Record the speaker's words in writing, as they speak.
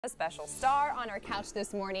A special star on our couch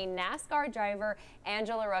this morning, NASCAR driver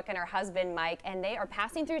Angela Ruch and her husband Mike, and they are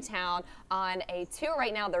passing through town on a tour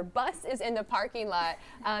right now. Their bus is in the parking lot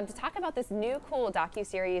to talk about this new cool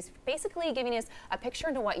docuseries, basically giving us a picture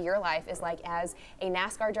into what your life is like as a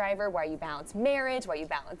NASCAR driver, where you balance marriage, where you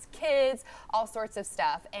balance kids, all sorts of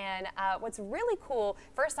stuff. And what's really cool,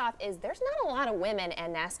 first off, is there's not a lot of women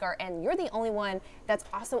in NASCAR, and you're the only one that's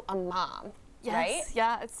also a mom. Yes, right?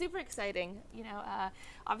 Yeah, it's super exciting. You know,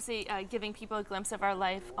 obviously giving people a glimpse of our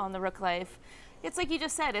life on the Ruch Life. It's like you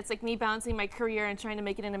just said, it's like me balancing my career and trying to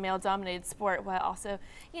make it in a male-dominated sport while also,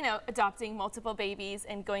 you know, adopting multiple babies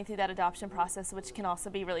and going through that adoption process, which can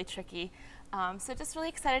also be really tricky. So just really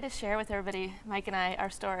excited to share with everybody, Mike and I,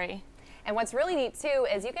 our story. And what's really neat too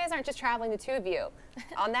is you guys aren't just traveling, the two of you.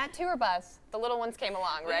 On that tour bus, the little ones came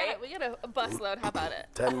along, right? We got a bus load. How about it?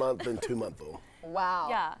 10-month and 2-month-old. Wow.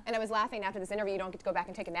 Yeah. And I was laughing after this interview, you don't get to go back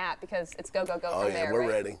and take a nap because it's go, go, go Oh from yeah, there, we're right?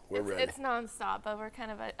 ready. We're ready. It's nonstop, but we're kind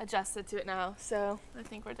of adjusted to it now. So I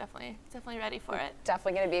think we're definitely ready for it.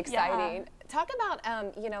 Definitely going to be exciting. Yeah. Talk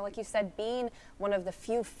about, you know, like you said, being one of the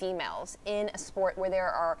few females in a sport where there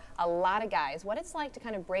are a lot of guys. What it's like to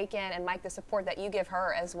kind of break in and, Mike, the support that you give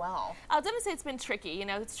her as well. I'll definitely say it's been tricky. You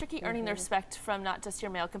know, it's tricky earning the respect from not just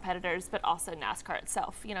your male competitors, but also NASCAR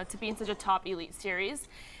itself. You know, to be in such a top elite series,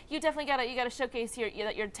 you definitely gotta showcase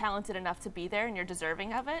that you're talented enough to be there and you're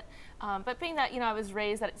deserving of it. But being that, you know, I was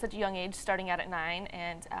raised at such a young age, starting out at 9,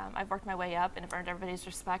 and I've worked my way up and have earned everybody's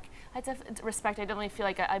respect. I definitely feel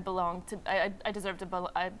like I belong to. I deserve to belong.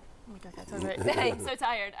 Oh my God, that's so great. I'm so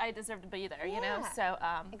tired. I deserve to be there, you know? So,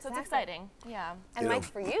 exactly. So it's exciting. Yeah. And Mike,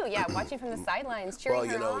 for you, watching from the sidelines, cheering well,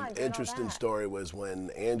 you her know, on, doing interesting all that. story was when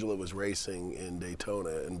Angela was racing in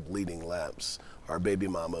Daytona and bleeding laps, our baby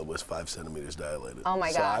mama was 5 centimeters dilated. Oh my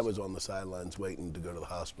gosh. So I was on the sidelines waiting to go to the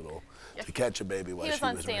hospital to catch a baby while she was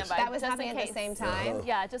on racing. standby. That was happening at the same time?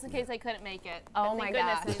 Yeah, just in case I couldn't make it. Oh but my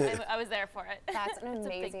thank goodness gosh. I was there for it. That's an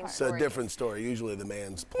amazing It's a story. different story. Usually the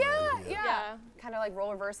man's playing. Yeah. Kind of like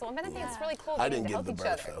role reversal. And then I think it's really cool I getting didn't to help give the each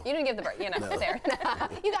birth, other. though. You didn't give the birth, you know, No. there.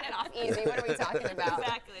 You got it off easy. What are we talking about?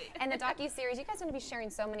 Exactly. And the docuseries, you guys are going to be sharing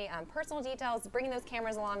so many personal details, bringing those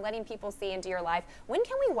cameras along, letting people see into your life. When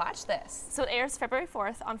can we watch this? So it airs February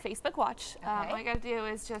 4th on Facebook Watch. All you got to do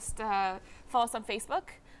is just follow us on Facebook.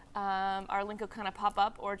 Our link will kind of pop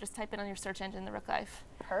up, or just type it on your search engine, the Ruch Life.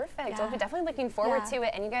 Perfect. Yeah. Well, we're definitely looking forward to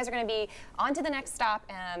it. And you guys are going to be on to the next stop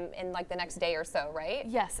in like the next day or so, right?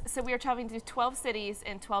 Yes. So we are traveling to 12 cities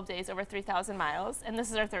in 12 days, over 3,000 miles, and this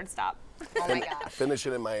is our 3rd stop. Oh my gosh.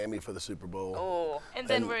 Finishing in Miami for the Super Bowl. Oh. And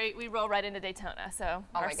then we roll right into Daytona. So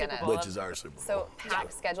Oh our my Super goodness. Bowl Which is our Super Bowl. So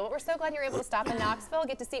packed schedule. We're so glad you're able to stop in Knoxville,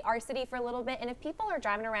 get to see our city for a little bit. And if people are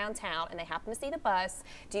driving around town and they happen to see the bus,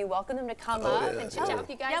 do you welcome them to come up and chit chat with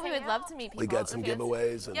you guys? Yeah, we would love to meet people. We got some If you guys-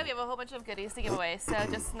 giveaways. And Yeah, we have a whole bunch of goodies to give away. So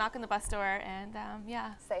just knock on the bus door and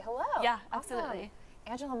yeah. Say hello. Yeah, Awesome. absolutely.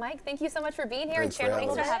 Angela, Mike, thank you so much for being here Thanks and sharing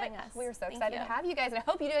for a little bit. having us. We were so Thank excited you. to have you guys, and I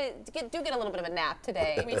hope you do get a little bit of a nap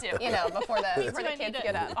today. Me too. You know, before the I need kids it.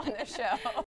 get up on the show.